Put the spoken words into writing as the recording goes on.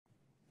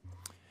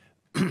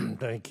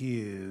Thank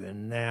you.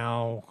 And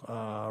now,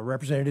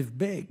 Representative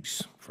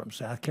Biggs from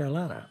South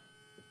Carolina.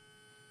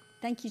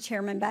 Thank you,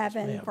 Chairman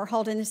Babin, for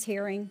holding this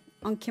hearing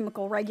on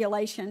chemical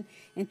regulation.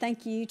 And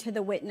thank you to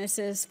the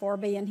witnesses for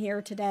being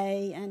here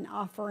today and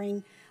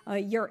offering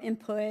your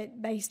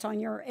input based on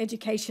your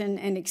education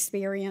and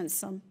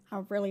experience.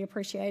 I really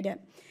appreciate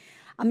it.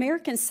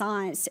 American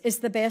science is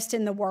the best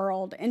in the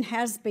world and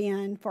has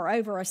been for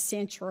over a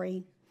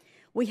century.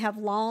 We have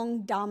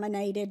long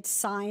dominated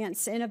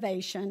science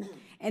innovation,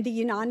 and the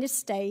United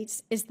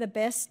States is the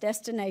best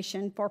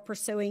destination for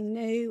pursuing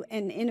new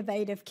and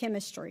innovative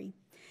chemistry.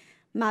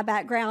 My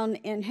background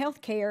in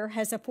healthcare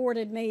has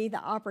afforded me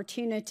the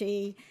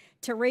opportunity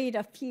to read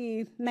a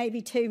few,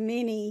 maybe too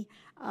many,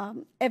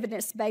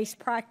 evidence-based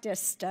practice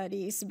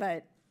studies,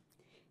 but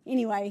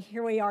anyway,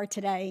 here we are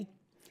today.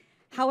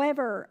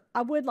 However,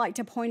 I would like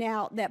to point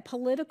out that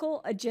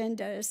political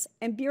agendas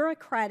and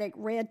bureaucratic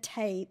red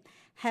tape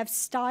have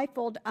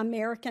stifled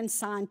American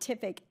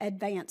scientific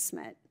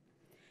advancement.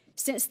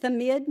 Since the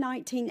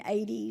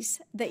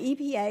mid-1980s, the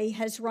EPA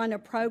has run a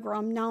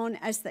program known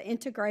as the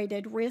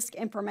Integrated Risk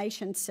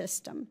Information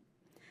System.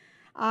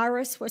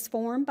 IRIS was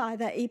formed by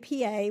the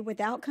EPA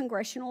without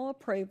congressional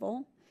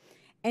approval,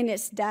 and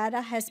its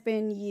data has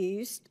been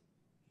used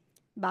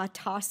by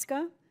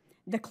TSCA,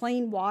 the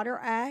Clean Water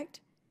Act,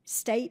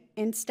 state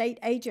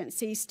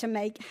agencies to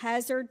make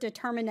hazard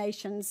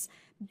determinations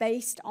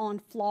based on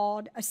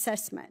flawed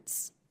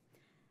assessments.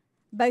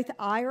 Both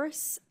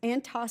IRIS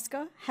and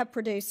TSCA have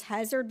produced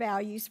hazard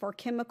values for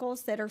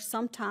chemicals that are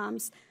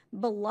sometimes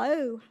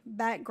below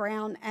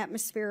background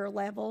atmosphere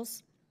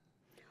levels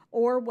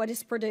or what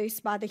is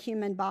produced by the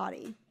human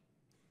body.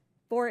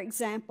 For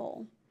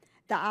example,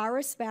 the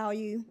IRIS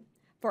value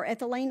for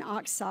ethylene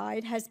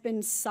oxide has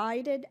been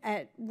cited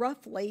at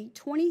roughly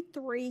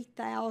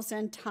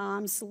 23,000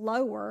 times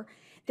lower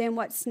than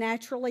what's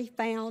naturally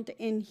found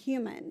in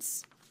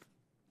humans.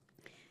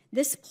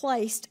 This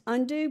placed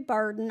undue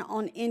burden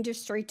on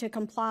industry to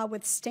comply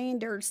with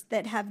standards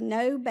that have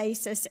no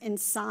basis in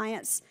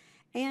science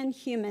and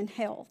human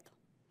health.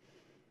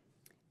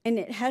 And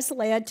it has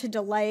led to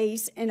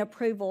delays in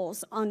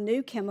approvals on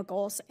new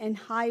chemicals and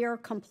higher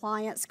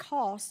compliance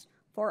costs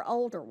for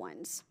older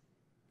ones.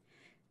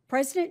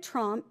 President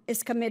Trump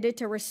is committed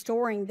to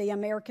restoring the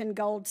American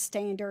gold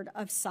standard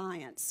of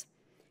science.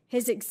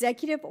 His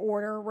executive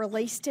order,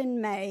 released in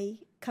May,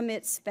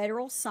 commits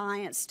federal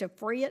science to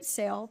free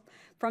itself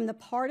from the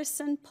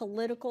partisan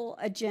political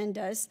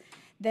agendas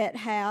that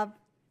have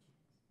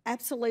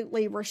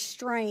absolutely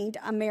restrained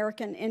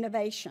American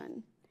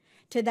innovation.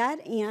 To that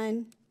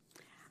end,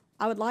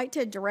 I would like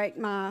to direct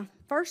my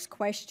first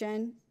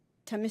question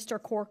to Mr.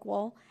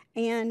 Corkwell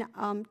and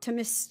to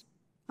Ms.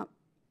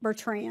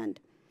 Bertrand.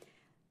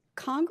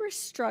 Congress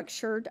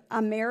structured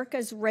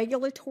America's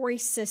regulatory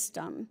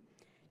system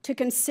to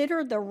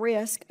consider the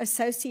risk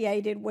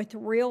associated with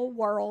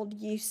real-world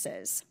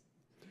uses.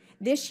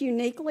 This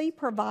uniquely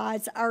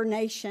provides our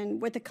nation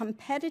with a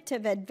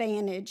competitive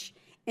advantage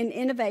in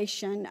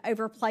innovation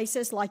over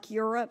places like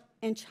Europe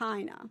and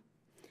China.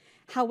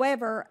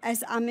 However,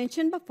 as I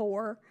mentioned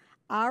before,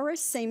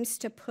 IRIS seems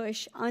to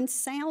push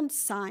unsound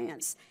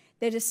science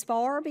that is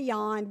far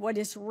beyond what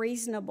is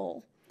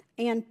reasonable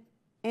and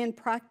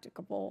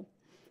practicable.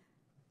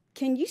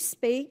 Can you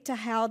speak to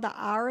how the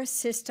IRIS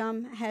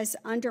system has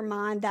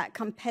undermined that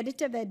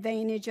competitive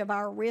advantage of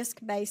our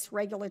risk-based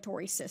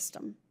regulatory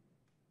system?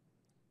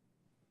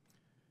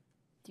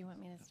 Do you want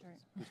me to start?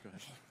 Please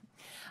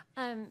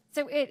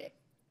go ahead.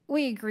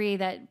 We agree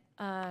that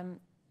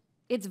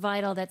it's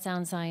vital that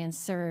sound science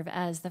serve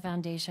as the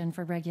foundation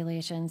for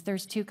regulations.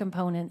 There's two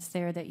components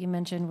there that you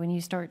mentioned when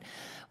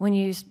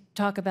you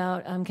talk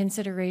about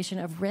consideration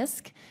of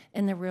risk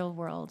in the real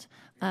world.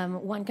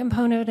 One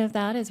component of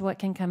that is what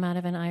can come out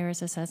of an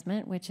IRIS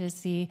assessment, which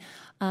is the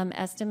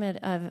estimate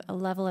of a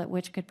level at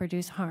which could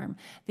produce harm.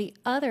 The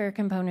other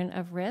component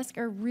of risk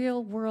are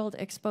real world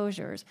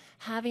exposures,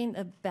 having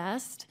the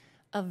best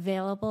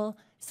available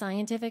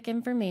scientific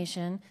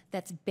information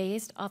that's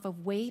based off of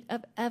weight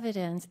of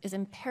evidence is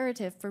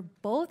imperative for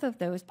both of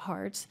those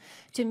parts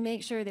to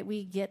make sure that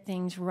we get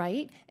things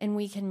right and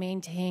we can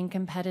maintain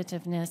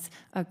competitiveness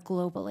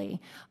globally.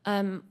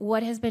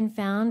 What has been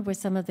found with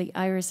some of the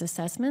IRIS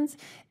assessments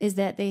is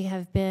that they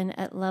have been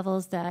at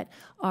levels that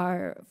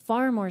are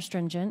far more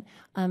stringent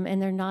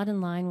and they're not in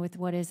line with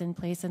what is in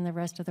place in the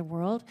rest of the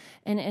world.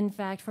 And in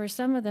fact, for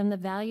some of them, the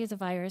values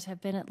of IRIS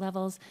have been at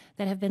levels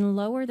that have been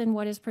lower than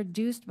what is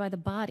produced by the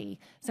body.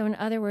 So in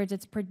other words,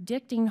 it's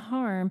predicting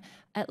harm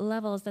at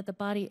levels that the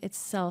body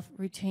itself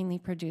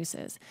routinely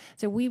produces.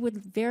 So we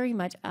would very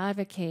much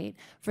advocate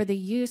for the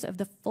use of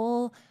the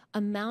full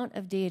amount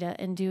of data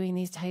in doing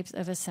these types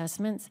of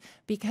assessments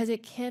because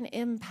it can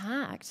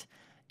impact,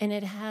 and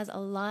it has a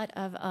lot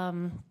of,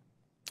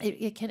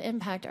 it can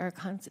impact our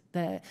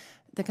the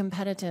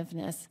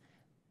competitiveness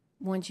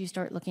once you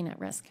start looking at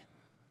risk.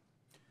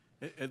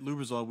 At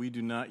Lubrizol, we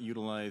do not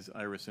utilize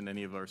IRIS in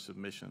any of our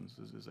submissions.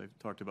 As I've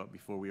talked about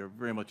before, we are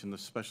very much in the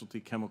specialty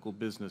chemical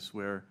business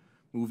where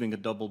moving a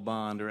double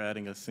bond or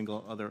adding a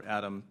single other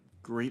atom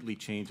greatly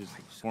changes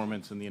the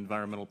performance and the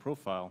environmental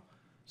profile.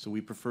 So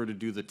we prefer to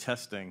do the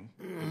testing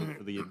to look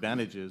for the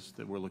advantages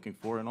that we're looking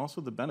for and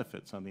also the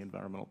benefits on the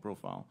environmental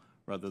profile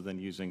rather than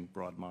using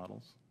broad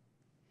models.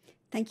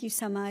 Thank you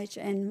so much,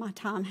 and my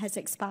time has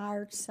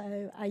expired,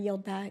 so I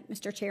yield back,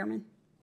 Mr. Chairman.